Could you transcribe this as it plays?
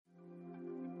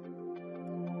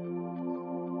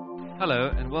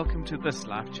Hello and welcome to this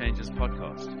Life Changes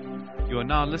podcast. You are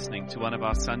now listening to one of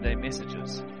our Sunday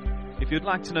messages. If you'd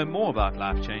like to know more about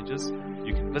Life Changes,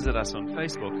 you can visit us on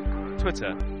Facebook,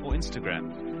 Twitter, or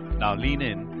Instagram. Now lean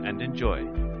in and enjoy.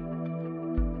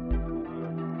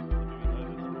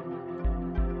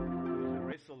 There's a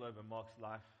wrestle over Mark's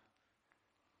life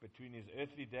between his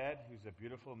earthly dad, who's a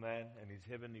beautiful man, and his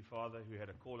heavenly father, who had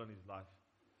a call on his life.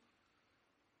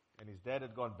 And his dad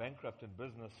had gone bankrupt in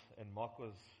business, and Mark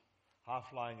was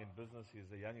high-flying in business. He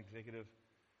was a young executive.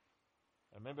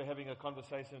 I remember having a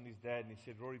conversation with his dad, and he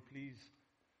said, "Rory, please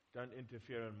don't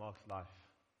interfere in Mark's life.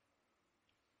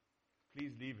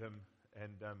 Please leave him."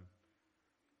 And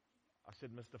I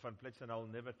said, "Mr. Van Pletsen, I will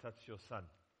never touch your son.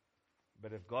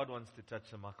 But if God wants to touch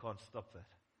him, I can't stop that."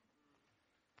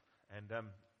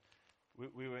 And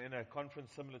we were in a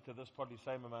conference similar to this, probably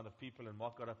same amount of people, and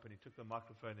Mark got up and he took the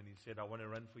microphone and he said, "I want to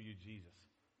run for you, Jesus."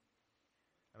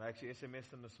 And I actually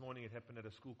SMS'd him this morning. It happened at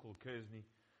a school called Kersney.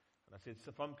 And I said,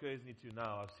 "So from Kersney to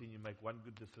now, I've seen you make one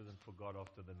good decision for God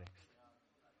after the next."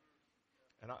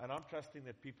 And I'm trusting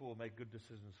that people will make good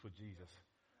decisions for Jesus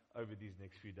over these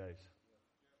next few days.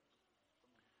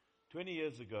 20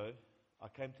 years ago, I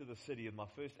came to the city on my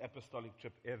first apostolic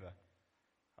trip ever.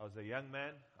 I was a young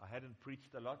man. I hadn't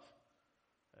preached a lot.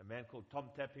 A man called Tom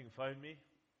Tapping phoned me,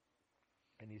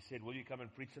 and he said, "Will you come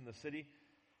and preach in the city?"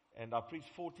 And I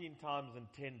preached 14 times in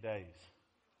 10 days.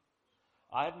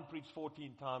 I hadn't preached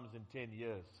 14 times in 10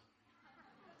 years.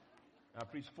 I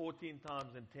preached 14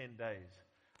 times in 10 days.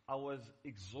 I was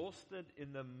exhausted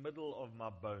in the middle of my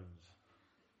bones.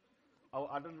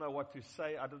 I didn't know what to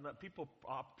say. I didn't know.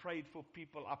 I prayed for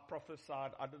people. I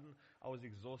prophesied. I was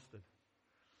exhausted.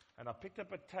 And I picked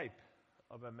up a tape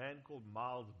of a man called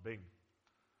Miles Bing.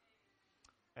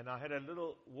 And I had a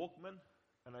little Walkman,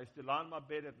 and I used to lie in my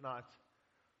bed at night.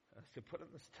 I used to put on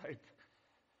this tape.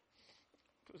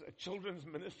 It was a children's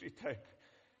ministry tape.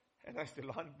 And I used to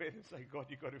lie in bed and say, "God,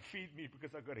 you've got to feed me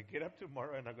because I've got to get up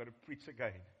tomorrow and I've got to preach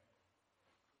again."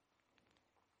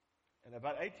 And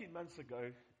about 18 months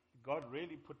ago, God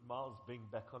really put Miles Bing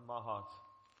back on my heart.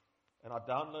 And I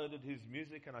downloaded his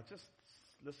music and I just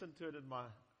listened to it in my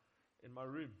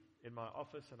room, in my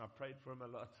office, and I prayed for him a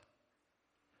lot.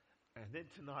 And then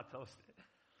tonight I was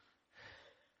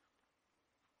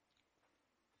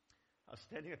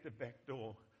standing at the back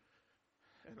door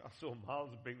and I saw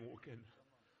Miles Bing walk in.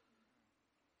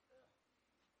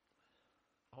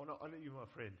 I want to honor you, my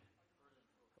friend.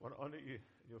 I want to honor you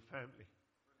and your family.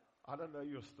 I don't know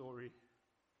your story,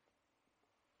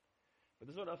 but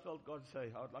this is what I felt God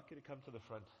say. I would like you to come to the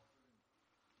front.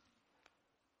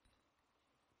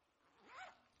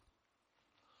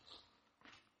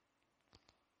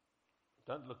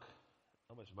 Don't look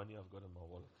how much money I've got in my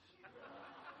wallet.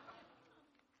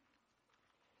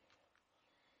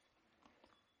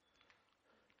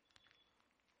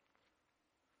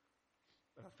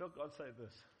 But I felt God say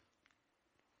this: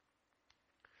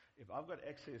 if I've got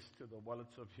access to the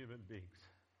wallets of human beings,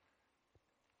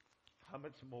 how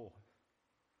much more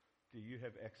do you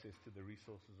have access to the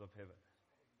resources of heaven?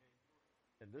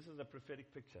 And this is a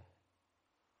prophetic picture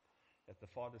that the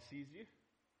Father sees you.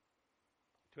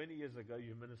 20 years ago,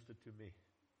 you ministered to me.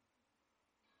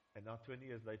 And now 20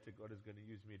 years later, God is going to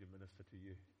use me to minister to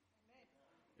you. Amen.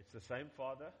 It's the same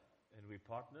Father, and we're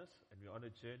partners, and we're on a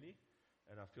journey.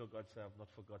 And I feel God say, "I've not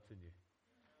forgotten you.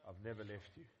 I've never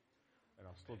left you. And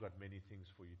I've still got many things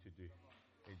for you to do."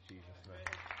 In Jesus' name.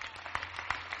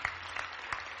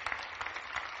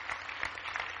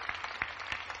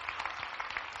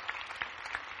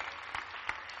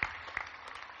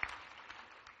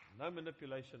 No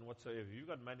manipulation whatsoever. If you've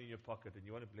got money in your pocket and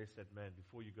you want to bless that man,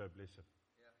 before you go, bless him.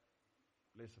 Yeah.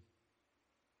 Bless him.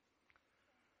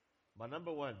 My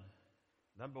number one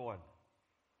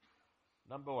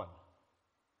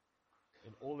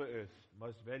in all the earth,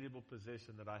 most valuable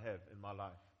possession that I have in my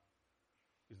life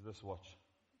is this watch.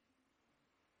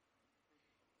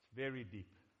 It's very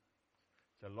deep.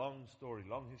 It's a long story,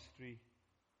 long history.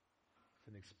 It's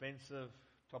an expensive,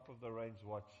 top-of-the-range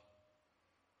watch.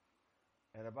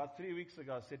 And about 3 weeks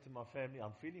ago, I said to my family,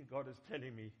 "I'm feeling God is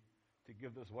telling me to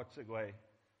give this watch away."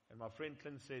 And my friend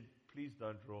Clint said, "Please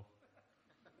don't, Raw."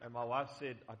 And my wife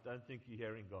said, "I don't think you're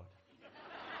hearing God."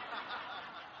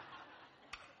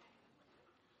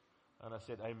 And I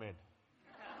said, "Amen."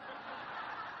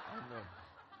 Amen.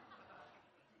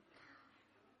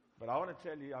 But I want to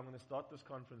tell you, I'm going to start this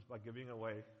conference by giving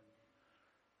away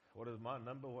what is my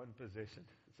number one possession.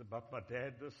 It's about my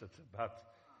dad. It's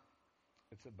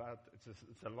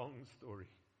a long story.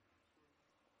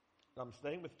 I'm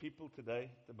staying with people today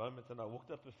at the moment, and I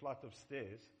walked up a flight of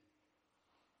stairs,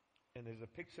 and there's a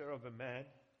picture of a man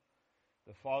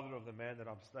the father of the man that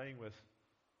I'm staying with,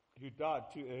 who died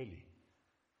too early.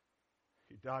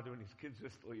 He died when his kids were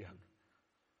still young.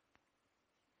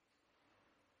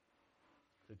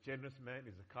 He's a generous man,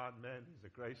 he's a kind man, he's a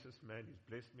gracious man, he's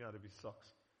blessed me out of his socks.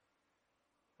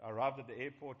 I arrived at the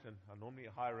airport and I normally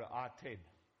hire an I-10.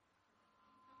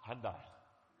 Hyundai.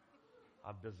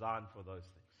 I'm designed for those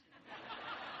things.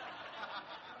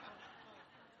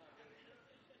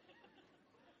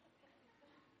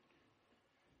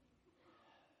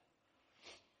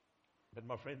 But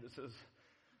my friend, this is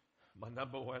my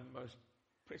number one most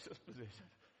precious possession.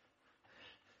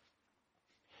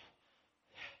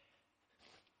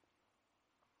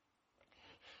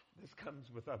 This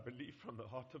comes with our belief from the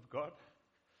heart of God.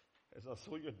 As I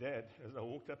saw your dad, as I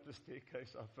walked up the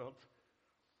staircase, I felt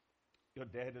your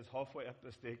dad is halfway up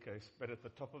the staircase, but at the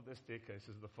top of the staircase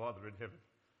is the Father in heaven.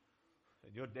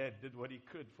 And your dad did what he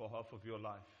could for half of your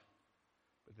life.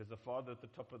 But there's a Father at the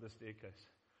top of the staircase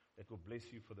that will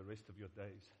bless you for the rest of your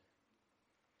days.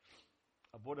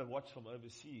 I bought a watch from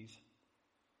overseas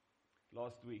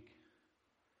last week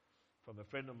from a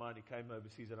friend of mine who came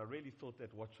overseas, and I really thought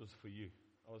that watch was for you.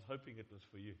 I was hoping it was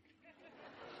for you.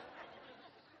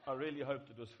 I really hoped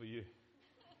it was for you.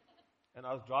 And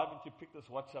I was driving to pick this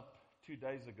watch up 2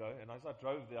 days ago, and as I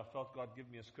drove there, I felt God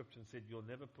give me a scripture and said, you'll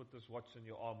never put this watch in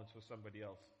your arm, it's for somebody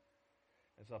else.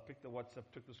 And so I picked the watch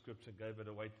up, took the scripture, and gave it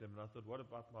away to them, and I thought, what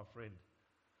about my friend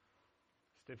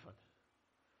Stefan?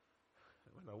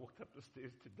 And when I walked up the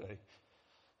stairs today,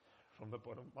 from the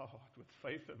bottom of my heart, with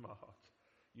faith in my heart,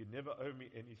 you never owe me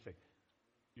anything.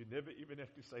 You never even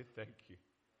have to say thank you.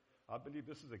 I believe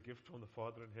this is a gift from the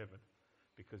Father in heaven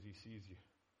because He sees you.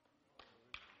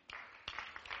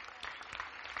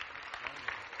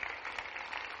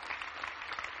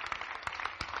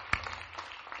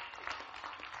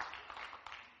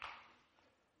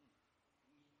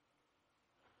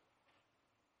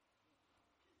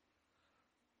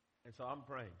 And so I'm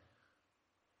praying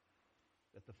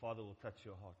that the Father will touch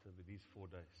your heart over these 4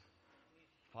 days.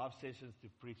 5 sessions to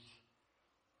preach.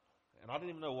 And I didn't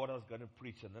even know what I was going to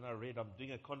preach. And then I read, I'm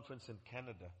doing a conference in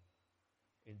Canada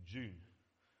in June.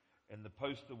 And the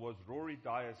poster was, Rory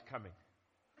Dyer's coming.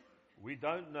 We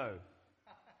don't know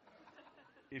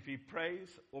if he prays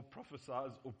or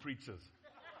prophesies or preaches.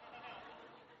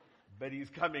 But he's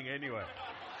coming anyway.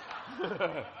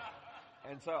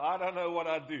 And so I don't know what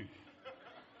I do.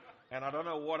 And I don't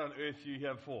know what on earth you're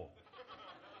here for.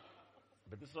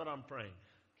 But this is what I'm praying.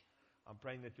 I'm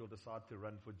praying that you'll decide to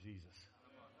run for Jesus.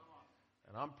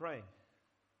 And I'm praying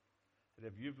that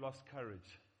if you've lost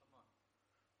courage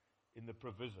in the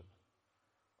provision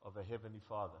of a heavenly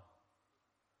Father,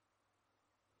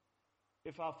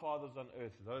 if our fathers on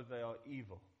earth, though they are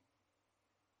evil,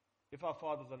 if our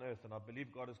fathers on earth, and I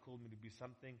believe God has called me to be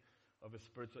something of a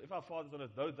spiritual, if our fathers on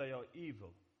earth, though they are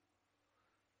evil,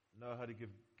 know how to give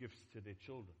gifts to their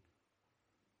children,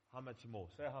 how much more?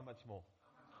 Say how much more?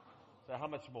 Say how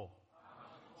much more?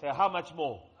 Say how much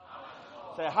more?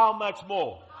 Say how much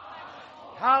more?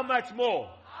 How much more?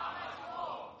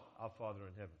 Our Father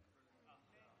in heaven.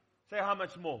 Say how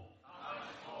much more?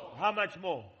 How much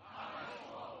more?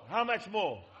 How much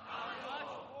more?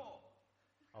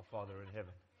 Our Father in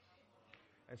heaven.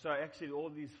 And so actually all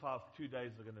these 2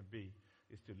 days are going to be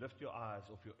is to lift your eyes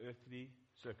off your earthly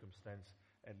circumstance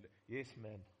and yes,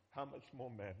 man, how much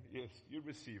more, man? Yes, you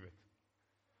receive it.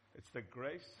 It's the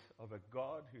grace of a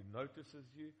God who notices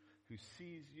you, who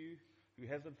sees you, who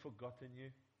hasn't forgotten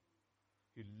you,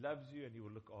 who loves you, and He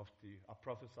will look after you. I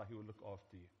prophesy He will look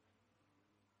after you.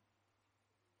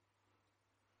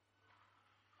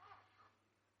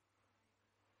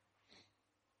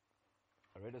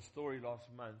 I read a story last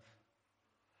month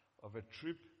of a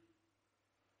troop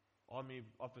army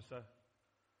officer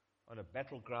on a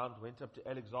battleground, went up to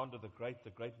Alexander the great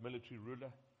military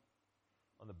ruler,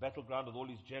 on the battleground with all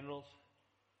his generals,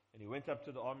 and he went up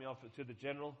to the army officer, to the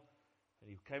general, and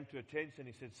he came to a tent and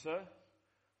he said, Sir,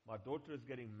 my daughter is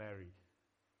getting married.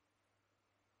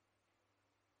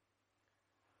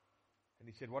 And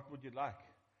he said, what would you like?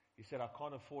 He said, I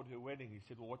can't afford her wedding. He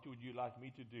said, well, what would you like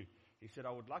me to do? He said,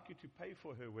 I would like you to pay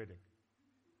for her wedding.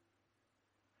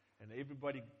 And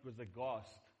everybody was aghast.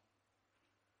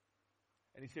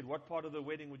 And he said, what part of the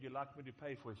wedding would you like me to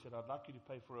pay for? He said, I'd like you to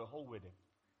pay for her whole wedding.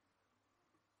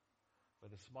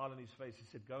 With a smile on his face, he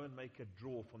said, go and make a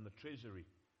draw from the treasury.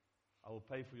 I will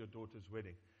pay for your daughter's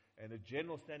wedding. And a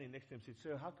general standing next to him said,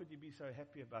 Sir, how could you be so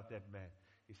happy about that man?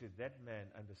 He said, that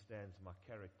man understands my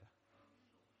character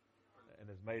and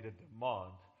has made a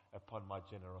demand upon my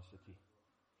generosity.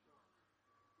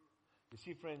 You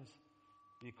see, friends,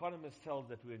 the economist tells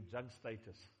that we're in junk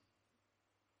status.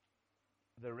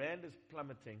 The rand is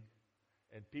plummeting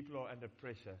and people are under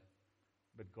pressure,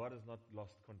 but God has not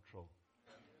lost control.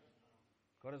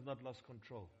 God has not lost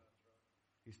control.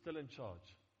 He's still in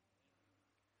charge.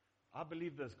 I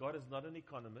believe this. God is not an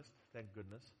economist, thank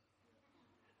goodness.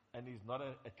 And He's not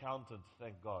an accountant,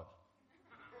 thank God.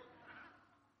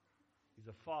 He's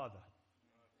a father.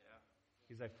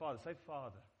 He's a father. Say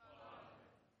father.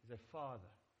 He's a father.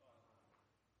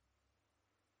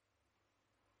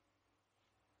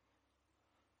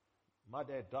 My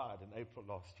dad died in April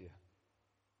last year.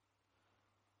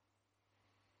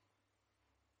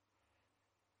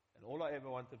 And all I ever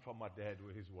wanted from my dad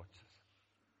were his watches.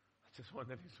 I just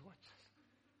wanted his watches.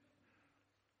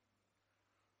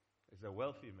 He's a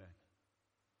wealthy man.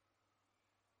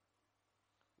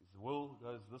 His will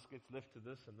goes, this gets left to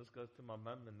this, and this goes to my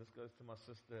mum, and this goes to my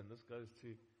sister, and this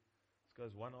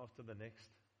goes one after the next.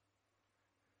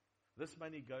 This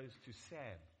money goes to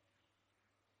Sam,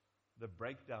 the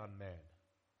breakdown man,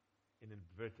 in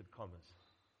inverted commas.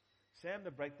 Sam,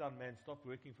 the breakdown man, stopped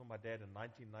working for my dad in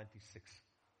 1996.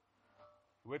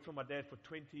 He worked for my dad for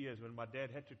 20 years when my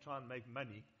dad had to try and make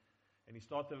money, and he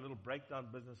started a little breakdown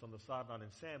business on the sideline,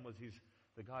 and Sam was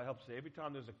the guy who helps. So every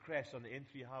time there was a crash on the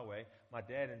N3 highway, my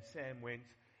dad and Sam went,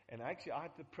 and actually I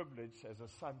had the privilege as a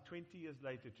son 20 years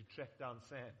later to track down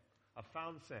Sam. I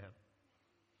found Sam,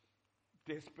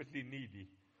 desperately needy.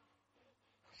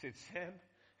 I said, Sam,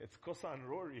 it's Kosan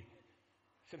Rory.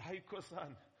 I said, hey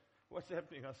Kosan, what's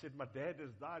happening? I said, my dad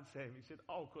has died, Sam. He said,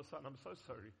 oh Kosan, I'm so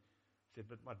sorry. I said,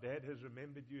 but my dad has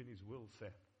remembered you in his will, Sam.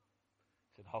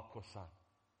 I said, how Kosan?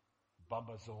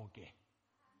 Bamba Zonke.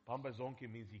 Bamba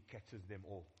Zonke means he catches them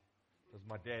all. It was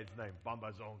my dad's name,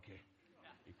 Bamba Zonke.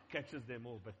 He catches them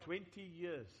all. But 20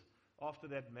 years after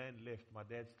that man left, my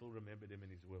dad still remembered him in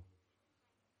his will.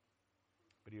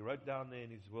 But he wrote down there in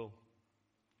his will,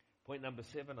 point number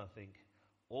 7, I think,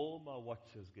 all my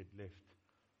watches get left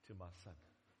to my son.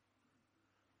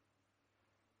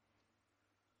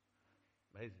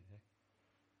 Amazing, eh?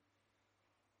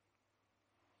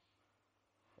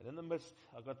 And in the midst,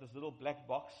 I got this little black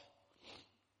box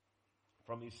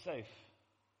from his safe.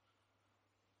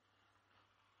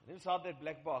 And inside that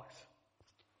black box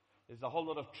is a whole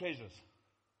lot of treasures.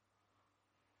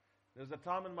 There was a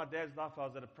time in my dad's life I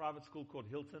was at a private school called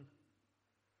Hilton.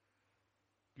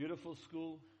 Beautiful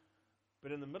school.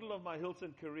 But in the middle of my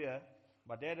Hilton career,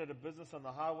 my dad had a business on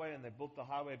the highway, and they built the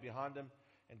highway behind him.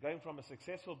 And going from a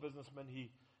successful businessman, he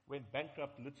went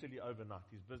bankrupt literally overnight.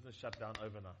 His business shut down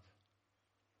overnight.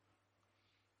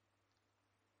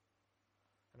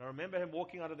 And I remember him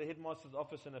walking out of the headmaster's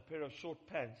office in a pair of short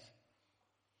pants.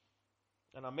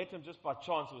 And I met him just by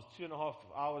chance. It was 2.5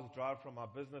 hours drive from my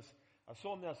business. I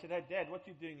saw him there. I said, hey, Dad, what are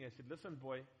you doing here? He said, listen,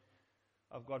 boy,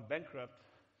 I've gone bankrupt,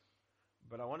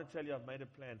 but I want to tell you I've made a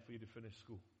plan for you to finish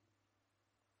school.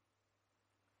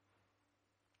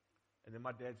 And then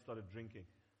my dad started drinking,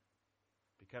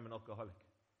 became an alcoholic.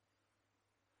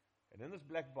 And in this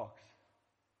black box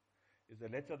is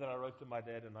a letter that I wrote to my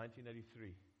dad in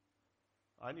 1983.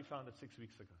 I only found it 6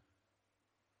 weeks ago.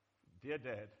 Dear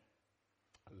Dad,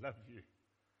 I love you,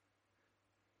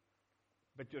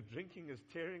 but your drinking is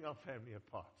tearing our family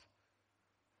apart.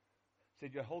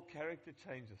 Said your whole character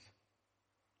changes.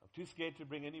 I'm too scared to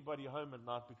bring anybody home at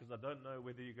night because I don't know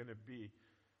whether you're going to be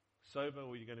sober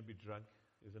or you're going to be drunk.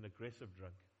 He was an aggressive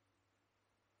drunk.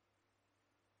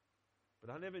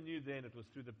 But I never knew then it was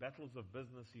through the battles of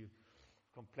business,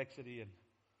 complexity, and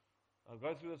I'll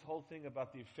go through this whole thing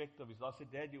about the effect of his life. I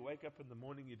said, Dad, you wake up in the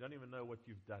morning, you don't even know what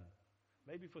you've done.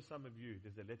 Maybe for some of you,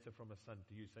 there's a letter from a son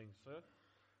to you saying, sir,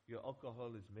 your alcohol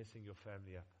is messing your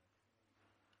family up.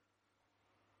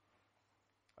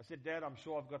 I said, Dad, I'm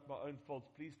sure I've got my own faults.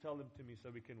 Please tell them to me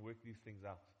so we can work these things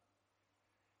out.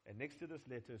 And next to this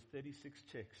letter is 36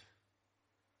 checks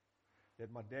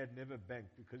that my dad never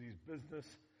banked because his business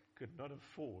could not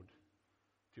afford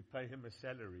to pay him a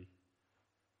salary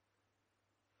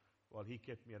while he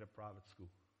kept me at a private school.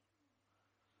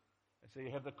 And so you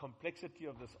have the complexity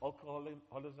of this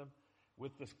alcoholism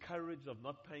with this courage of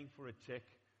not paying for a check,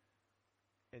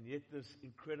 and yet this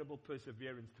incredible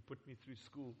perseverance to put me through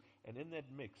school. And in that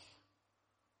mix,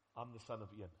 I'm the son of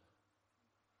Ian.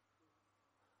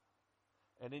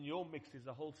 And in your mix is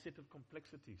a whole set of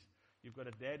complexities. You've got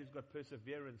a dad who's got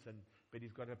perseverance, but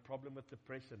he's got a problem with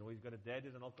depression, or you've got a dad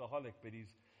who's an alcoholic,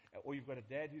 or you've got a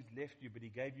dad who's left you, but he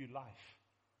gave you life.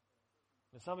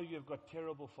 And some of you have got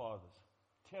terrible fathers,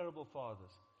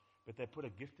 but they put a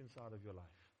gift inside of your life.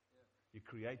 You're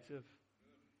creative,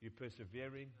 you're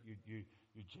persevering,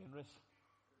 you're generous.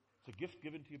 It's a gift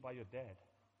given to you by your dad.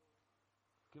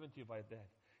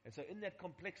 And so in that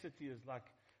complexity is like,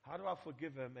 how do I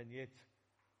forgive him and yet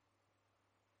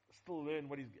still learn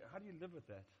how do you live with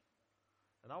that?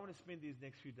 And I want to spend these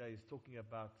next few days talking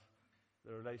about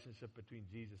the relationship between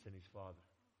Jesus and his Father.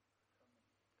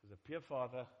 There's a pure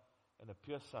Father and a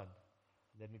pure Son.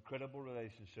 That incredible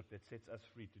relationship that sets us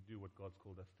free to do what God's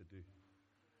called us to do.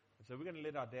 And so we're going to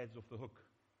let our dads off the hook.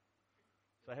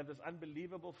 So I have this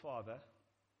unbelievable father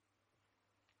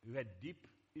who had deep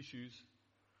issues,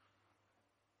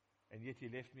 and yet he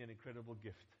left me an incredible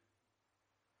gift.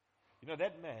 You know,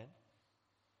 that man,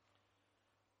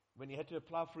 when he had to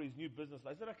apply for his new business,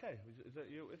 is that okay? Is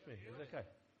that you with me? Is that okay?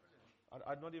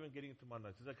 I'm not even getting into my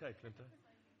notes. Is that okay, Clinton?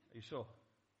 Are you sure?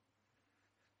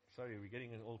 Sorry, we're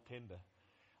getting it all tender.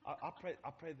 I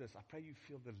pray this. I pray you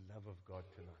feel the love of God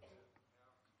tonight.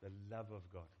 The love of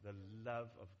God. The love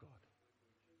of God.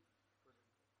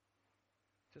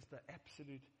 Just the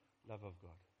absolute love of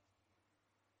God.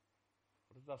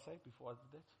 What did I say before I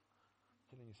did that?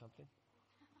 Telling you something?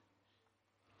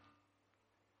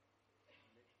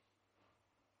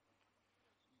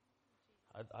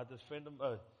 I had this friend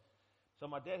so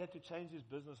my dad had to change his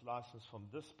business license from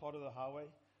this part of the highway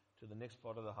to the next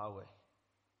part of the highway.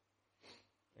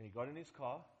 And he got in his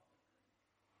car.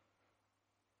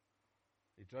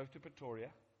 He drove to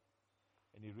Pretoria.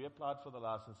 And he reapplied for the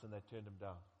license and they turned him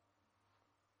down.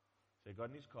 So he got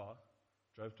in his car,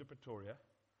 drove to Pretoria,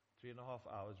 3.5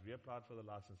 hours, reapplied for the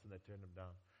license and they turned him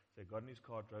down. So he got in his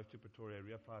car, drove to Pretoria,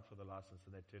 reapplied for the license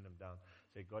and they turned him down.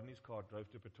 So he got in his car, drove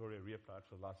to Pretoria, reapplied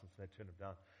for the license and they turned him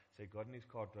down. So he got in his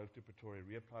car, drove to Pretoria,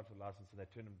 reapplied for the license and they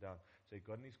turned him down. So he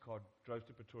got in his car, drove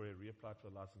to Pretoria, reapplied for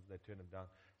the license and they turned him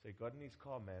down. So he got in his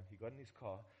car, man. He got in his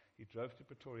car, he drove to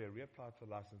Pretoria, reapplied for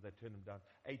the license, they turned him down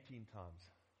 18 times.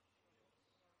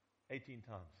 18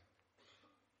 times.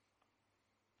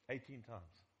 18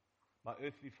 times. My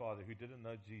earthly father who didn't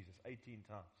know Jesus, 18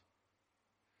 times.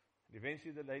 And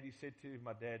eventually the lady said to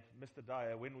my dad, Mr.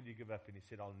 Dyer, when will you give up? And he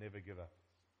said, I'll never give up.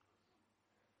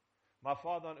 My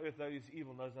Father on earth, though he is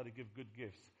evil, knows how to give good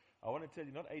gifts. I want to tell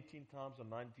you, not 18 times or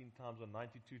 19 times or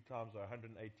 92 times or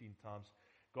 118 times.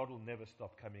 God will never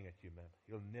stop coming at you, man.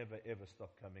 He'll never, ever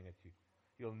stop coming at you.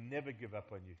 He'll never give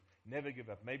up on you. Never give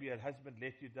up. Maybe a husband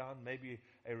let you down. Maybe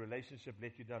a relationship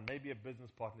let you down. Maybe a business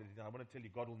partner let you down. I want to tell you,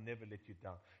 God will never let you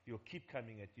down. He'll keep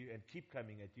coming at you and keep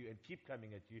coming at you and keep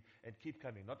coming at you and keep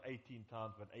coming. Not 18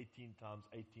 times, but 18 times,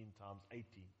 18 times, 18.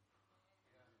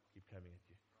 Keep coming at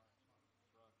you.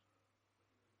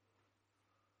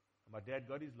 My dad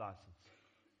got his license.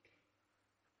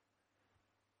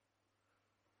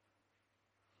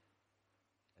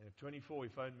 And at 24, he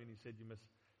phoned me and he said, you must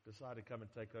decide to come and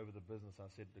take over the business. I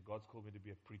said, God's called me to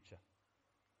be a preacher.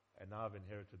 And now I've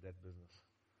inherited that business.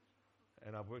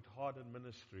 And I've worked hard in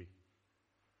ministry.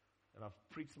 And I've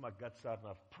preached my guts out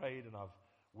and I've prayed and I've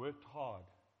worked hard.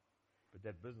 But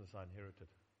that business I inherited.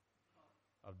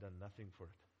 I've done nothing for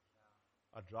it.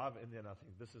 I drive in there and I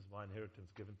think, this is my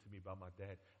inheritance given to me by my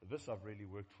dad. This I've really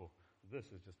worked for. This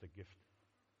is just a gift.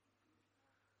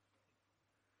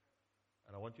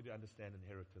 And I want you to understand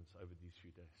inheritance over these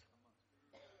few days.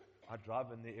 I drive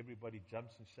in there, everybody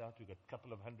jumps and shouts. We've got a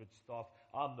couple of hundred staff.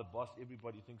 I'm the boss.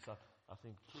 Everybody thinks I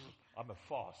think I'm a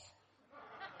farce.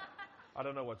 I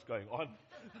don't know what's going on.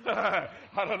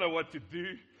 I don't know what to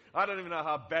do. I don't even know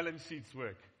how balance sheets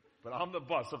work. But I'm the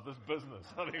boss of this business.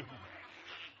 I mean,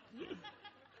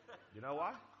 you know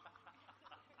why?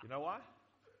 You know why?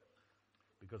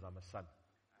 Because I'm a son.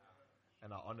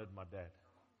 And I honored my dad.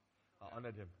 I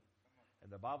honored him.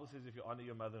 And the Bible says if you honor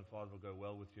your mother and father, it will go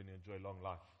well with you and you enjoy long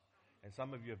life. And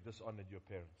some of you have dishonored your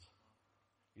parents.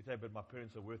 You say, but my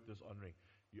parents are worth dishonoring.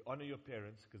 You honor your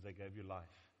parents because they gave you life.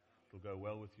 It will go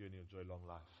well with you and you enjoy long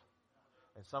life.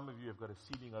 And some of you have got a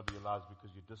ceiling over your lives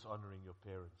because you're dishonoring your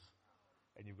parents.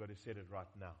 And you've got to set it right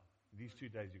now. These 2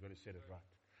 days, you've got to set it right.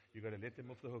 You've got to let them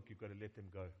off the hook. You've got to let them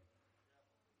go.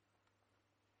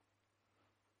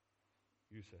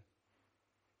 You, sir.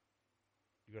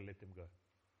 You've got to let them go.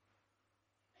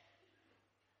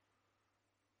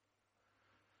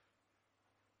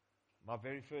 My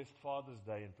very first Father's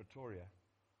Day in Pretoria,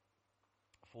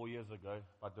 4 years ago,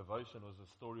 my devotion was the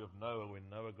story of Noah when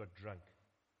Noah got drunk.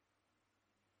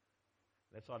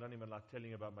 That's why I don't even like telling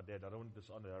you about my dad. I don't want to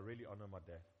dishonor. I really honor my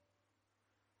dad.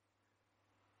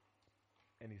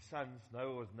 And his sons,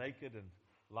 Noah was naked and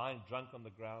lying drunk on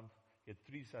the ground. He had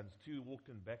 3 sons. 2 walked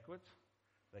in backwards.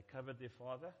 They covered their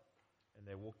father and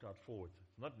they walked out forwards.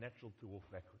 It's not natural to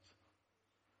walk backwards.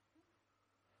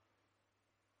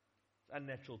 It's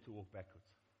unnatural to walk backwards.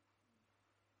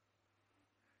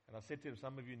 And I said to him,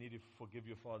 some of you need to forgive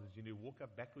your fathers. You need to walk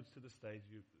up backwards to the stage.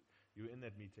 You were in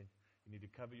that meeting. You need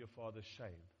to cover your father's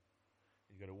shame.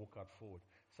 You've got to walk out forward.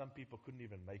 Some people couldn't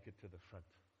even make it to the front.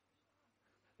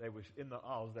 They were in the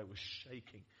aisles, they were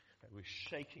shaking. They were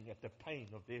shaking at the pain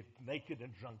of their naked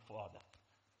and drunk father.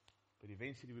 But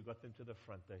eventually we got them to the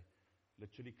front. They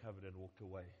literally covered and walked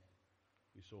away.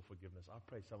 We saw forgiveness. I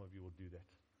pray some of you will do that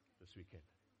this weekend.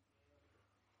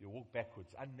 You walk backwards,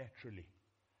 unnaturally.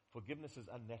 Forgiveness is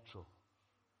unnatural.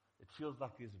 It feels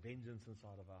like there's vengeance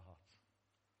inside of our hearts.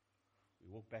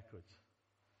 We walk backwards.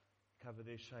 Cover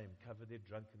their shame, cover their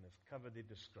drunkenness, cover their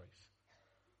disgrace.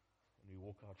 And we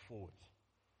walk out forwards,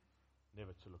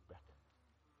 never to look back.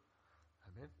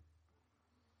 Amen.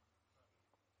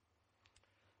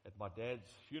 At my dad's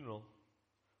funeral,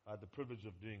 I had the privilege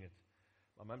of doing it.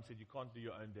 My mum said, "You can't do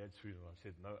your own dad's funeral." I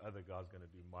said, "No other guy's going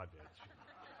to do my dad's funeral."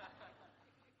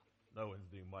 No one's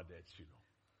doing my dad's funeral.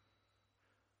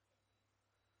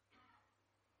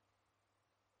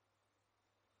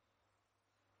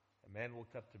 A man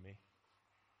walked up to me.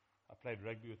 I played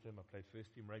rugby with him. I played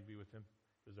first team rugby with him.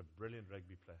 He was a brilliant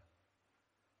rugby player.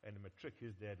 And in matric,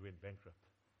 his dad went bankrupt.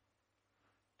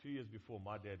 2 years before,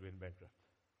 my dad went bankrupt.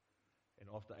 And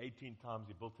after 18 times,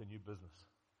 he built a new business.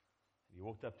 And he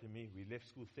walked up to me. We left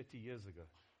school 30 years ago.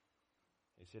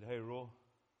 He said, "Hey, Raw,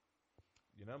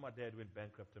 you know my dad went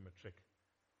bankrupt in matric?"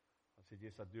 I said,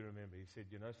 "Yes, I do remember." He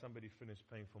said, "You know somebody finished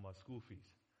paying for my school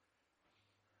fees?"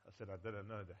 I said, "I didn't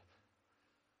know that."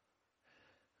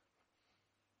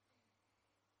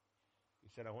 He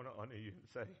said, "I want to honor you and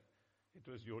say it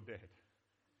was your dad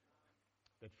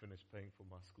that finished paying for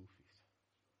my school fees."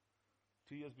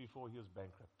 2 years before, he was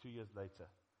bankrupt. 2 years later,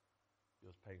 he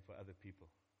was paying for other people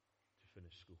to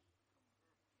finish school.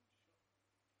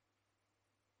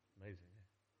 Amazing, eh?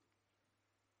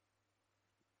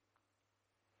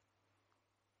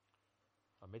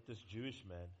 I met this Jewish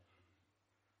man.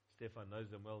 Stefan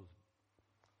knows him well.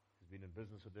 He's been in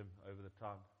business with him over the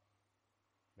time.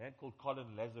 A man called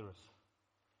Colin Lazarus.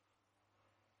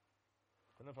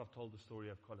 I don't know if I've told the story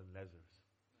of Colin Lazarus.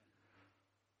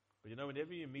 But you know,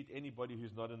 whenever you meet anybody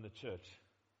who's not in the church,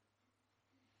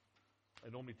 they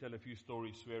normally tell a few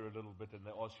stories, swear a little bit, and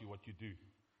they ask you what you do.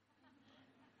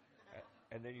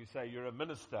 And then you say, "You're a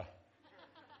minister."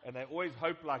 And they always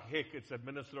hope like heck it's a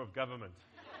minister of government.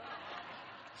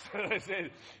 So they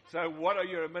said, "So what are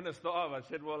you a minister of?" I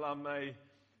said, "Well, I'm a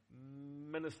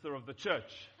minister of the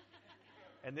church."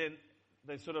 And then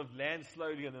they sort of land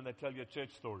slowly and then they tell you a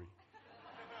church story.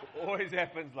 It always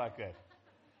happens like that.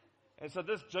 And so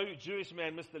this Jewish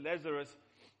man, Mr. Lazarus,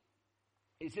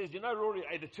 he says, "You know, Rory,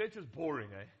 the church is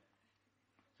boring, eh?" I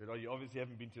said, "Oh, you obviously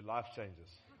haven't been to Life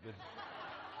Changes."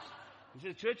 He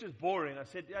says, "Church is boring." I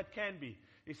said, "Yeah, it can be."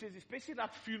 He says, "Especially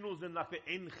like funerals in like the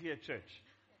NG church."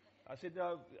 I said,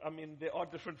 "No, I mean, there are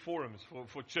different forums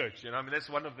for church, you know, I mean, that's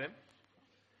one of them."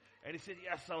 And he said,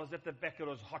 "Yes, I was at the back, it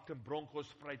was hot and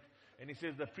Bronkhorstspruit." And he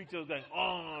says, the preacher was going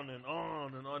on and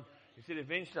on and on. He said,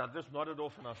 eventually I just nodded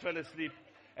off and I fell asleep.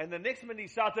 And the next minute he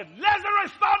shouted,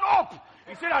 "Lazarus, stand up!"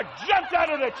 He said, I jumped out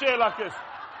of the chair like this,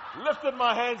 lifted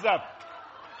my hands up.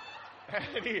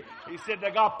 And he said,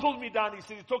 the guy pulled me down. He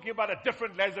said, "He's talking about a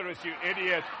different Lazarus, you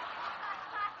idiot."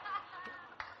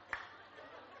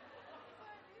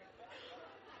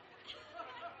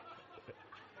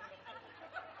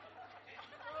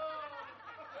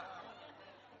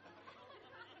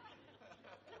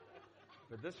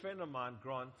 But this friend of mine,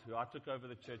 Grant, who I took over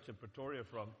the church in Pretoria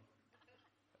from,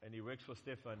 and he works for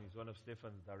Stefan, he's one of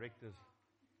Stefan's directors.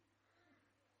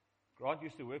 Grant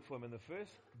used to work for him, and the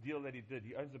first deal that he did,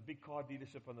 he owns a big car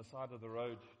dealership on the side of the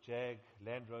road, Jag,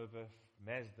 Land Rover,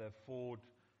 Mazda, Ford,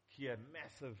 Kia,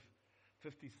 massive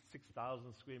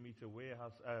 56,000 square meter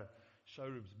warehouse,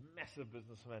 showrooms, massive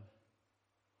businessman.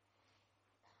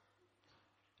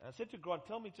 And I said to Grant,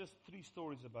 "Tell me just 3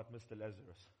 stories about Mr.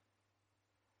 Lazarus."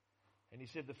 And he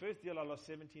said, "The first deal I lost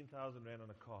 17,000 rand on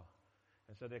a car."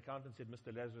 And so the accountant said,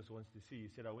 "Mr. Lazarus wants to see you."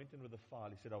 He said, "I went in with a file."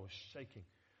 He said, "I was shaking.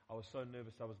 I was so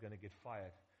nervous I was going to get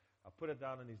fired." I put it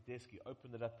down on his desk. He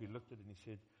opened it up. He looked at it and he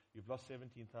said, "You've lost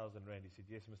 17,000 rand." He said,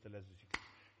 "Yes, Mr. Lazarus."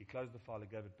 He closed the file and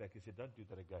gave it back. He said, "Don't do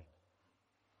that again."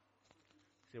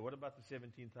 He said, "What about the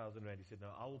 17,000 rand?" He said,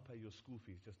 "No, I will pay your school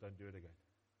fees. Just don't do it again."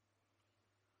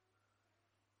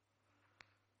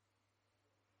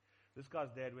 This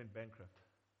guy's dad went bankrupt.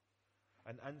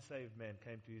 An unsaved man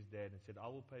came to his dad and said, "I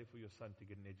will pay for your son to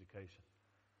get an education.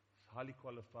 He's highly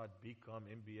qualified, BCom,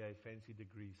 MBA, fancy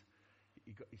degrees."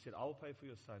 He said, "I will pay for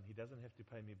your son. He doesn't have to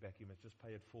pay me back. He must just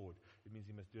pay it forward. It means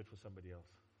he must do it for somebody else."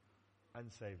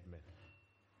 Unsaved men.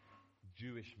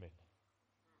 Jewish men.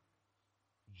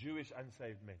 Jewish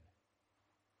unsaved men.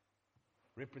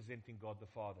 Representing God the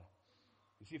Father.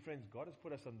 You see, friends, God has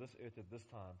put us on this earth at this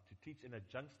time to teach in a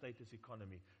junk status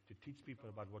economy, to teach people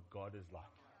about what God is like.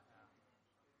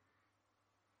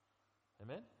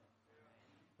 Amen?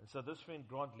 And so this friend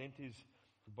Grant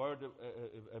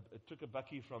took a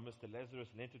bakkie from Mr. Lazarus,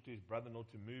 lent it to his brother-in-law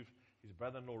to move. His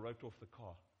brother-in-law wrote off the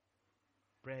car.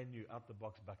 Brand new,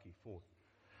 out-the-box bakkie, Ford.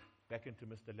 Back into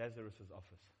Mr. Lazarus's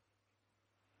office.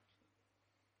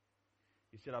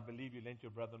 He said, I believe you lent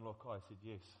your brother-in-law a car. I said,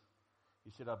 yes.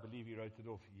 He said, I believe he wrote it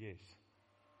off. Yes.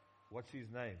 What's his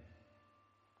name?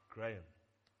 Graham.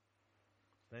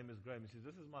 His name is Graham. He says,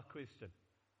 this is my question.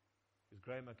 Is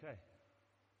Graham okay?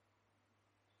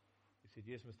 He said,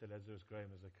 yes, Mr. Lazarus,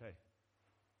 Graham is okay.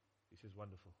 He says,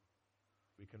 wonderful.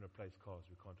 We can replace cars.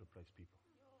 We can't replace people.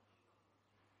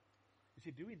 You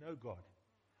see, do we know God?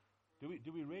 Do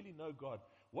we really know God?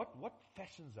 What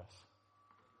fashions us?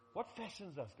 What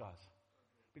fashions us, guys?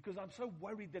 Because I'm so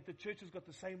worried that the church has got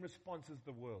the same response as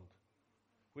the world.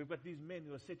 We've got these men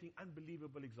who are setting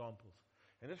unbelievable examples.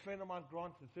 And this friend of mine,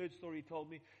 Grant, the third story he told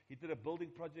me, he did a building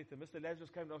project, and Mr.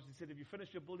 Lazarus came to us and said, have you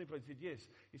finished your building project? He said, yes.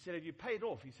 He said, have you paid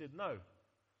off? He said, no.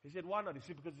 He said, why not? He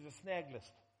said, because there's a snag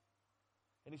list.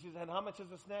 And he says, and how much is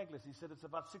the snag list? He said, it's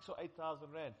about 6,000 or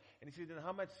 8,000 rand. And he said, and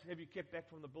how much have you kept back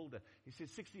from the builder? He said,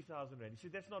 60,000 rand. He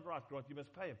said, that's not right, Grant, you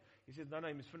must pay him. He said, no,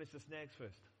 you must finish the snags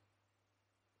first.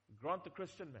 Grant, the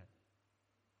Christian man.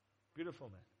 Beautiful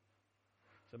man.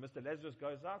 So Mr. Lazarus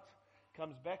goes out,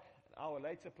 comes back, an hour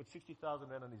later, puts 60,000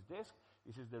 rand on his desk.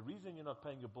 He says, the reason you're not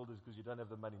paying your bill is because you don't have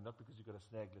the money, not because you've got a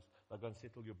snag list. Now go and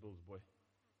settle your bills, boy.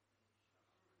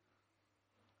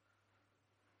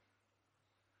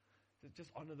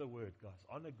 Just honor the word, guys.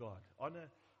 Honor God.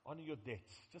 Honor your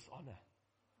debts. Just honor.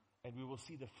 And we will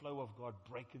see the flow of God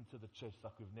break into the church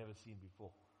like we've never seen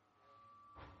before.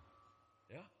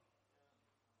 Yeah?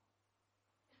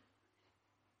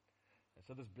 And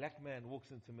so this black man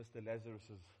walks into Mr.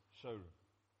 Lazarus's showroom.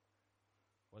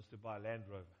 Wants to buy a Land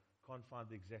Rover. Can't find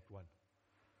the exact one.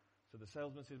 So the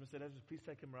salesman says, Mr. Lazarus, please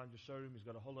take him around your showroom. He's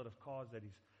got a whole lot of cars that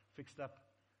he's fixed up.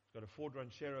 He's got a Ford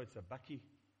Ranchero. It's a bakkie.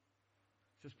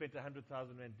 Just spent 100,000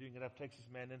 rand doing it up, takes this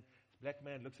man in. This black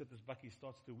man looks at this bakkie,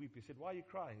 starts to weep. He said, why are you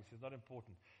crying? He says, not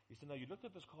important. He said, no, you looked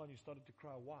at this car and you started to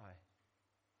cry. Why?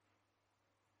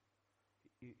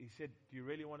 He said, do you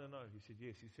really want to know? He said,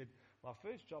 yes. He said, my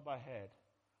first job I had,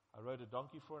 I rode a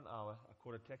donkey for an hour, I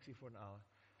caught a taxi for an hour,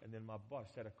 and then my boss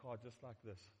had a car just like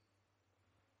this.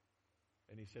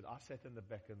 And he said, I sat in the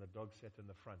back and the dog sat in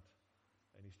the front.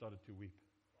 And he started to weep.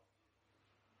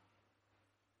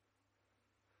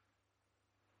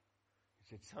 He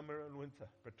said, summer and winter.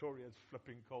 Pretoria is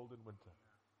flipping cold in winter.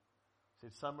 He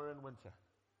said, summer and winter.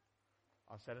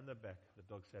 I sat in the back, the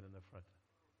dog sat in the front.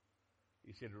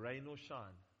 He said, rain or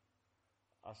shine.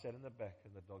 I sat in the back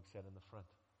and the dog sat in the front.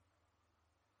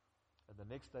 And the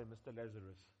next day, Mr.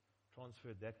 Lazarus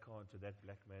transferred that car into that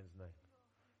black man's name.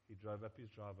 He drove up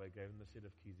his driveway, gave him a set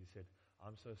of keys. He said,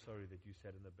 I'm so sorry that you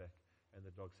sat in the back and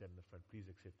the dog sat in the front. Please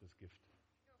accept this gift.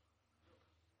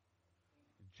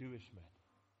 Jewish man.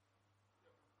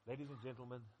 Ladies and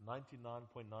gentlemen,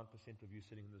 99.9% of you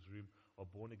sitting in this room are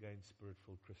born-again,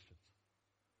 spirit-filled Christians.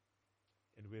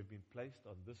 And we have been placed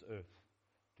on this earth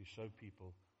to show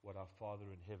people what our Father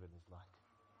in heaven is like.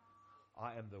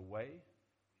 I am the way,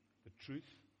 the truth,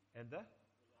 and the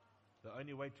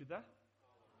only way to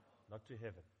not to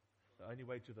heaven. The only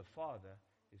way to the Father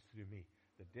is through me.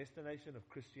 The destination of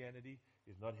Christianity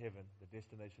is not heaven. The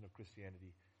destination of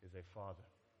Christianity is a Father.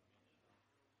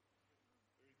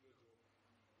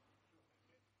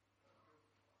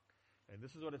 And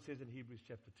this is what it says in Hebrews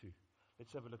chapter 2.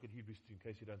 Let's have a look at Hebrews 2 in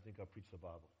case you don't think I preach the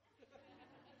Bible.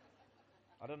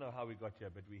 I don't know how we got here,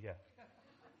 but we're here.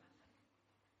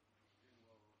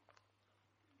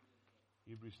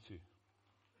 Hebrews 2.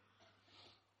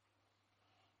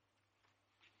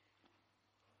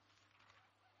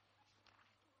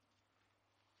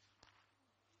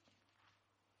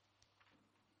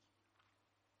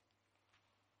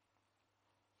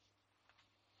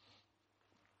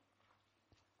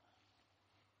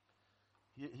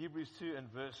 Hebrews 2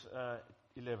 and verse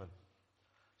 11.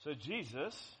 So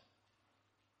Jesus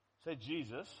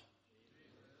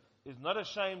is not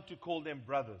ashamed to call them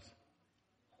brothers.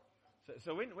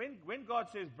 So when God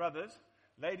says brothers,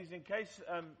 ladies, in case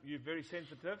you're very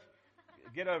sensitive,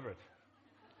 get over it.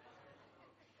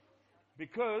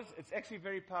 Because it's actually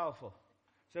very powerful.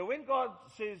 So when God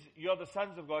says you're the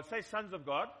sons of God, say sons of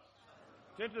God.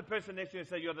 Turn to the person next to you and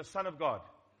say you're the son of God.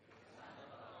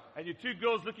 And you two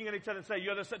girls looking at each other and say,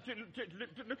 you're the son.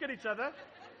 Look at each other.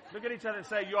 Look at each other and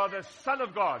say, you are the son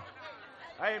of God.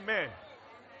 Amen.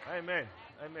 Amen.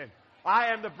 Amen. I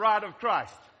am the bride of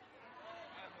Christ.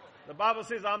 The Bible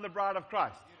says I'm the bride of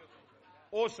Christ.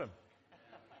 Awesome.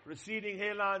 Receding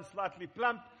hairline, slightly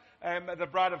plump. I am the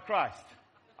bride of Christ.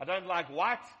 I don't like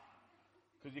white.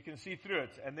 because you can see through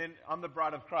it. And then I'm the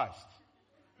bride of Christ.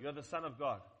 You're the son of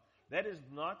God. That is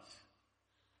not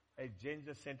a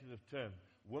gender-sensitive term.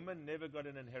 Women never got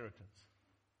an inheritance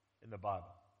in the Bible.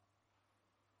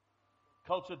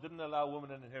 Culture didn't allow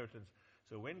women an inheritance.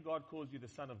 So when God calls you the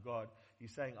son of God,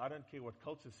 He's saying, I don't care what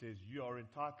culture says, you are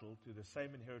entitled to the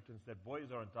same inheritance that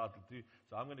boys are entitled to.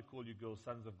 So I'm going to call you girls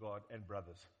sons of God and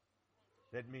brothers.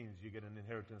 That means you get an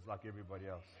inheritance like everybody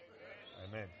else.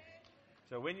 Amen.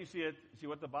 So when you see it, see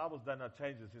what the Bible's done now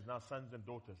changes is now sons and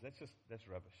daughters. That's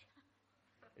rubbish.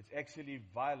 It's actually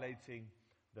violating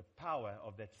the power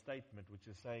of that statement, which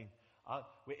is saying,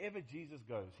 wherever Jesus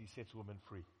goes, He sets women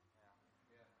free.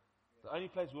 The only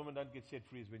place women don't get set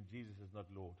free is when Jesus is not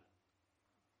Lord.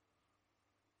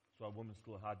 That's why women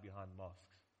still hide behind masks.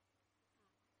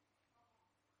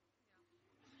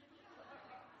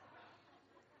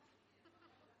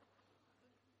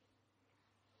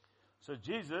 So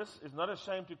Jesus is not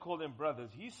ashamed to call them brothers.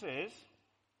 He says,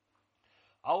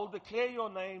 I will declare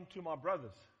your name to my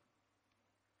brothers.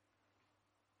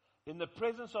 In the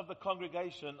presence of the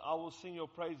congregation, I will sing your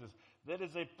praises. That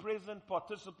is a present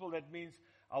participle. That means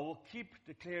I will keep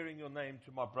declaring your name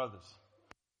to my brothers.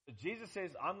 So Jesus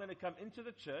says, I'm going to come into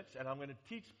the church and I'm going to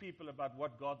teach people about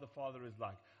what God the Father is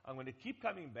like. I'm going to keep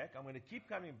coming back. I'm going to keep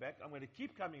coming back. I'm going to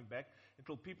keep coming back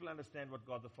until people understand what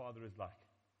God the Father is like.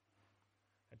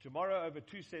 And tomorrow, over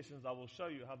 2 sessions, I will show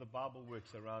you how the Bible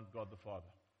works around God the Father.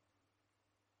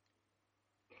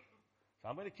 So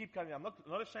I'm going to keep coming. I'm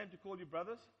not ashamed to call you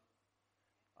brothers.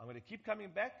 I'm going to keep coming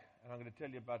back, and I'm going to tell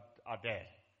you about our dad.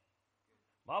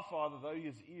 My father, though he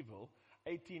is evil,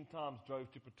 18 times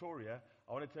drove to Pretoria.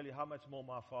 I want to tell you how much more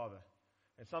my father.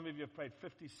 And some of you have prayed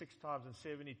 56 times and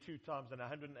 72 times and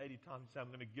 180 times. You say, I'm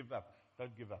going to give up.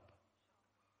 Don't give up.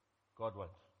 God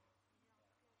won't.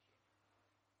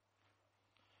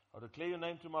 I'll declare your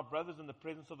name to my brothers in the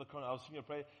presence of the congregation. I'll sing your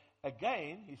prayer.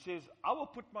 Again, he says, I will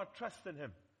put my trust in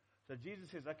him. So Jesus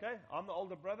says, okay, I'm the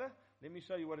older brother. Let me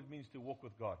show you what it means to walk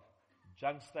with God.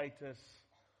 Junk status,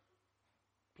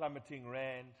 plummeting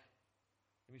rand.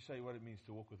 Let me show you what it means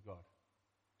to walk with God.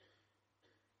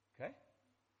 Okay?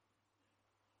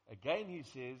 Again, he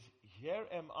says, here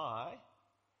am I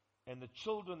and the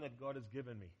children that God has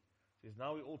given me. He says,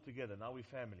 now we're all together. Now we're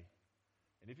family.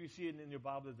 And if you see it in your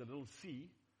Bible, there's a little C.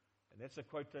 And that's a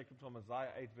quote taken from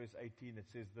Isaiah 8 verse 18. It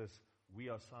says this, we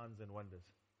are signs and wonders.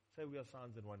 Say we are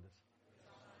signs and wonders.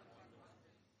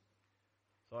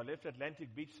 So I left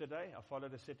Atlantic Beach today. I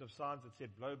followed a set of signs that said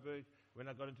Blouberg. When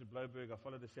I got into Blouberg, I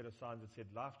followed a set of signs that said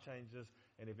life changes.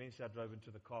 And eventually I drove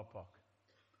into the car park.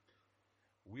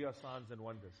 We are signs and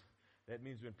wonders. That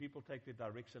means when people take their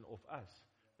direction off us,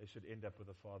 they should end up with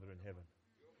the Father in heaven.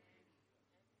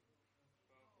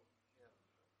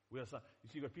 We are, you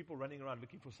see, you've got people running around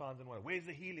looking for signs and wonders. Where's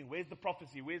the healing? Where's the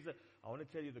prophecy? I want to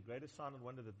tell you the greatest sign and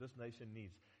wonder that this nation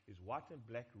needs is white and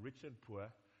black, rich and poor,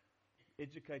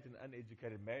 educated and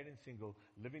uneducated, married and single,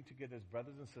 living together as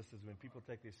brothers and sisters. When people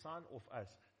take their sign off us,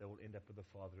 they will end up with the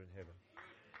Father in heaven.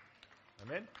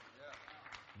 Amen? Yeah.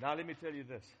 Now let me tell you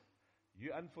this.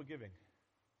 You're unforgiving.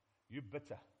 You're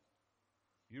bitter.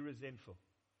 You're resentful.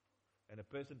 And a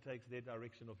person takes their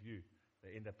direction of you,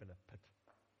 they end up in a pit.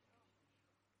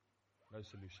 No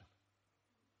solution.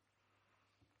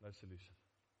 No solution.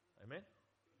 Amen?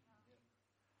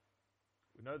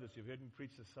 We know this. You've heard me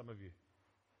preach this, some of you.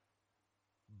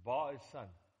 Bar is son.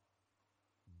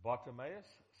 Bartimaeus,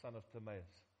 son of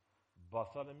Timaeus.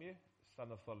 Bartholomew,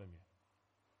 son of Tholomew.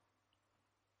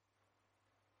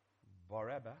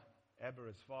 Abba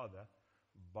is father.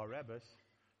 Barabbas,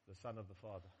 the son of the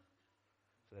father.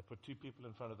 So they put 2 people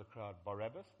in front of the crowd.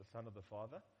 Barabbas, the son of the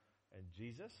father, and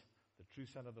Jesus, the true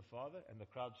son of the Father, and the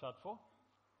crowd shout for?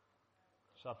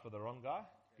 Shout for the wrong guy,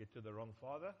 get to the wrong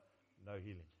Father, no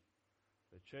healing.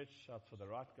 The church shouts for the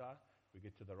right guy, we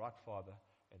get to the right Father,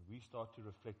 and we start to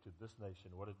reflect to this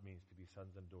nation what it means to be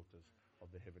sons and daughters of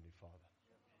the Heavenly Father.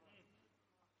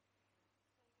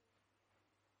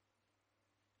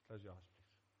 Close your eyes, please.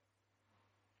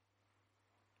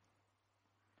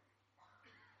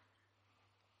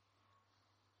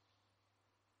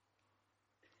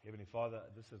 Heavenly Father,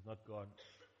 this has not gone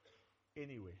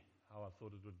anywhere how I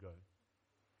thought it would go.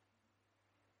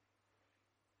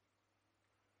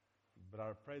 But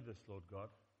I pray this, Lord God.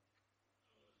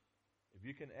 If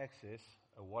you can access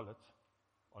a wallet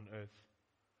on earth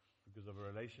because of a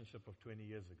relationship of 20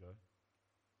 years ago,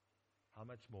 how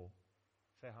much more?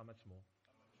 Say how much more?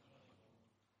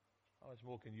 How much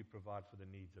more can you provide for the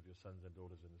needs of your sons and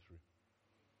daughters in this room?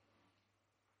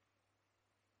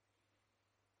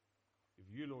 If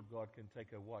you, Lord God, can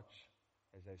take a watch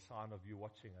as a sign of you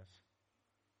watching us,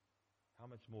 how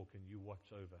much more can you watch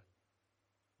over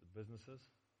the businesses,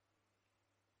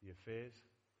 the affairs,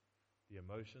 the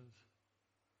emotions,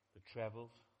 the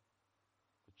travels,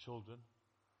 the children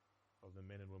of the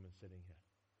men and women sitting here.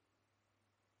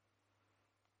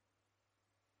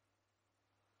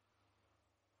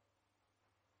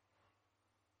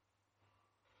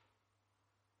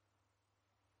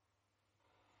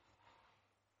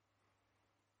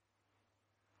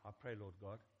 I pray, Lord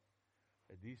God,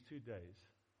 that these 2 days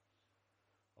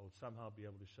I will somehow be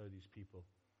able to show these people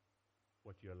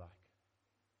what you're like.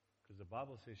 Because the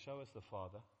Bible says, show us the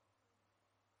Father,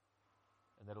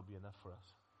 and that'll be enough for us.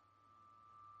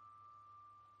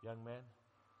 Young man,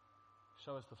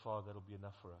 show us the Father, that'll be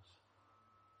enough for us.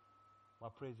 My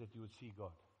prayer is that you would see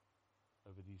God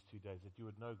over these 2 days, that you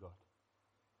would know God.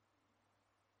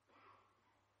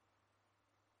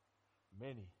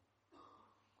 Many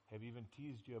have even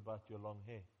teased you about your long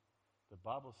hair. The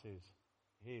Bible says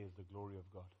hair is the glory of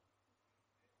God.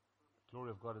 The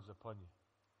glory of God is upon you.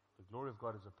 The glory of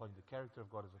God is upon you. The character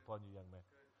of God is upon you, young man.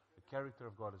 The character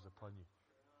of God is upon you.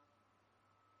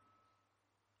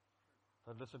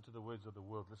 Don't listen to the words of the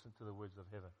world. Listen to the words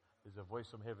of heaven. There's a voice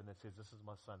from heaven that says, this is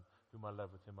my son, whom I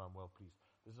love, with him I'm well pleased.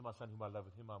 This is my son, whom I love,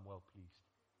 with him I'm well pleased.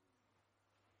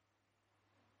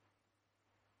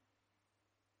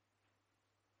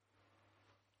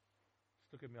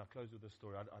 Just look at me. I'll close with this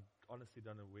story. I honestly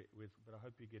don't know where, but I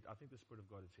hope you get. I think the Spirit of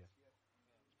God is here.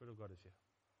 The Spirit of God is here.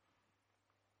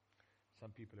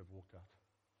 Some people have walked out.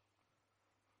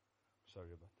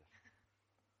 Sorry about that.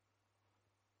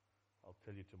 I'll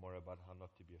tell you tomorrow about how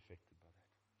not to be affected by that.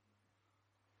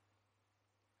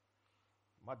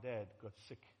 My dad got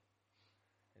sick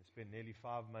and spent nearly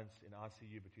 5 months in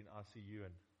ICU, between ICU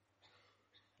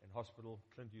and hospital.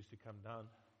 Clint used to come down,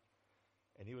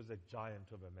 and he was a giant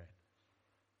of a man.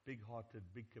 Big-hearted,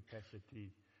 big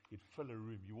capacity. He'd fill a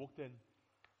room. You walked in,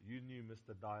 you knew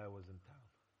Mr. Dyer was in town.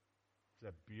 He's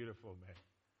a beautiful man.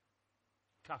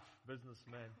 Tough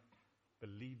businessman.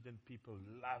 Believed in people.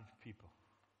 Loved people.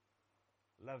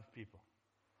 Loved people.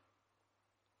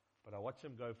 But I watched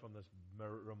him go from this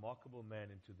remarkable man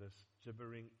into this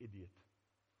gibbering idiot.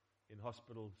 In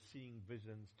hospital, seeing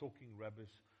visions, talking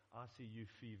rubbish, ICU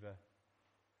fever.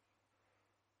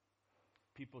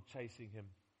 People chasing him.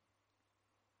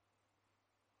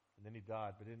 And then he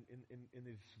died. But in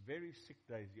his very sick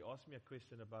days, he asked me a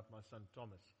question about my son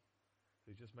Thomas,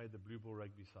 who just made the Blue Ball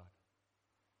rugby side.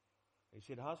 He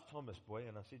said, how's Thomas, boy?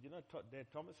 And I said, Dad,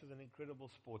 Thomas is an incredible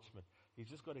sportsman. He's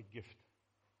just got a gift.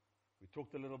 We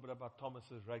talked a little bit about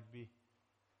Thomas's rugby.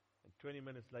 And 20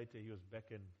 minutes later, he was back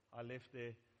in. I left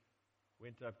there,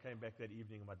 went up, came back that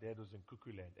evening, and my dad was in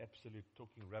cuckoo land. Absolute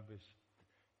talking rubbish,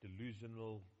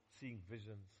 delusional, seeing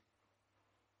visions.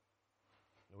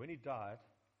 And when he died,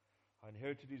 I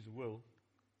inherited his will.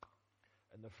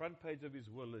 And the front page of his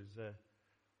will is a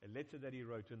letter that he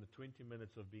wrote in the 20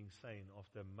 minutes of being sane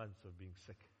after months of being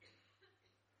sick.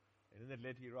 And in that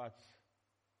letter he writes,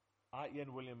 I,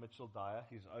 Ian William Mitchell Dyer,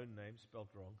 his own name spelt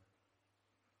wrong,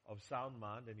 of sound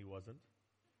mind, and he wasn't,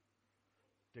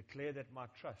 declare that my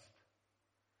trust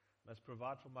must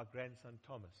provide for my grandson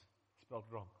Thomas, spelt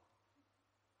wrong.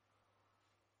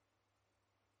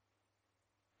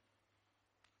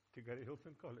 To go to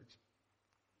Hilton College,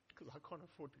 because I can't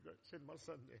afford to go send my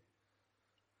son there.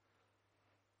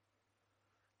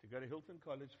 To go to Hilton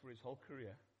College for his whole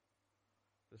career.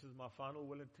 This is my final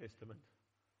will and testament.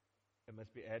 It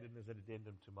must be added as an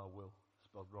addendum to my will.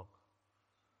 Spelled wrong.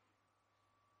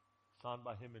 Signed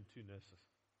by him and 2 nurses.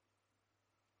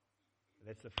 And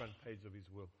that's the front page of his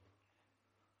will.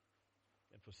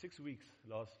 And for 6 weeks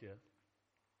last year,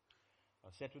 I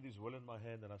sat with his will in my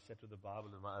hand and I sat with the Bible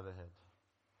in my other hand.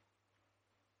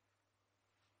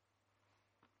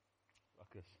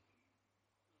 Like this.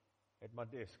 At my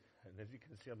desk. And as you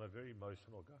can see, I'm a very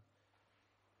emotional guy.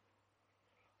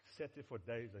 Sat there for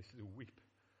days. I used to weep.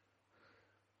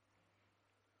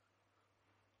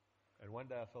 And one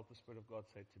day I felt the Spirit of God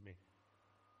say to me,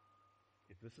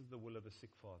 if this is the will of a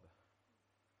sick father,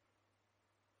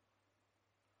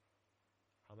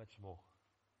 how much more?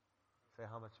 Say,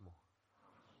 how much more?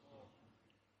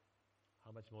 How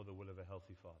much more the will of a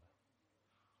healthy father?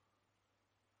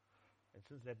 And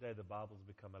since that day, the Bible's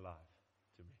become alive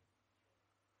to me.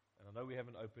 And I know we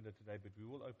haven't opened it today, but we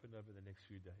will open over the next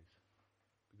few days.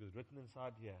 Because written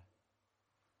inside here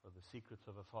are the secrets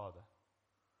of a father.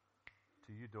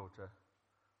 To you, daughter.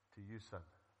 To you, son.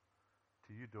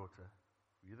 To you, daughter.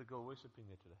 You're the girl worshiping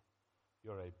there today.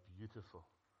 You're a beautiful,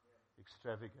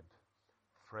 extravagant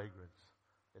fragrance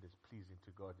that is pleasing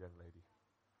to God, young lady.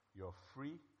 You're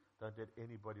free. Don't let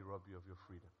anybody rob you of your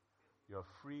freedom. You're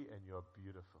free and you're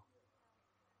beautiful.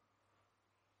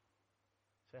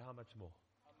 Say, how much more?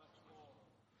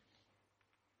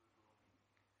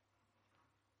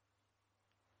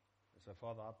 So,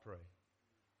 Father, I pray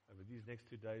over these next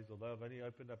 2 days, although I've only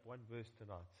opened up one verse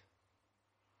tonight,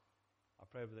 I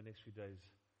pray over the next few days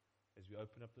as we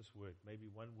open up this word, maybe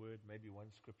one word, maybe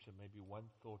one scripture, maybe one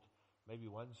thought, maybe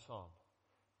one psalm,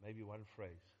 maybe one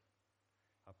phrase.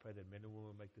 I pray that men and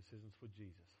women will make decisions for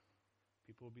Jesus.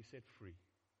 People will be set free.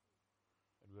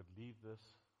 And we'll leave this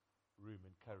room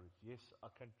encouraged. Yes, our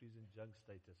country's in junk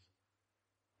status,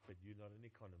 but you're not an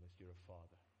economist, you're a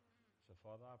father. So,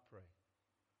 Father, I pray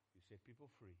you set people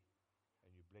free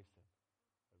and you bless them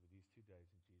over these 2 days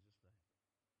in Jesus' name.